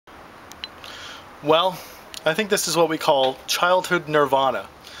Well, I think this is what we call childhood nirvana.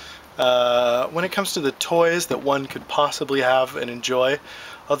 When it comes to the toys that one could possibly have and enjoy,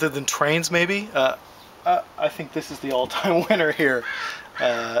 other than trains maybe, I think this is the all-time winner here.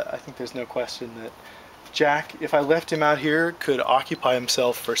 I think there's no question that Jack, if I left him out here, could occupy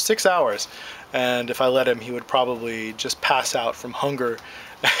himself for 6 hours, and if I let him, he would probably just pass out from hunger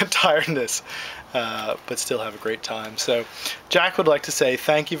and tiredness, but still have a great time. So Jack would like to say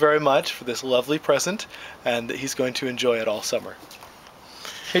thank you very much for this lovely present, and that he's going to enjoy it all summer.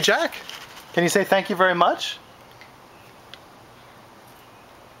 Hey Jack, can you say thank you very much?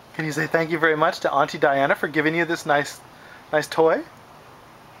 Can you say thank you very much to Auntie Diana for giving you this nice toy?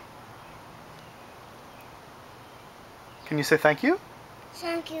 Can you say thank you?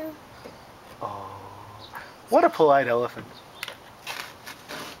 Thank you. Oh, what a polite elephant.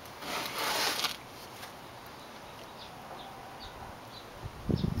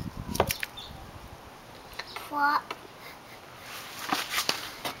 What?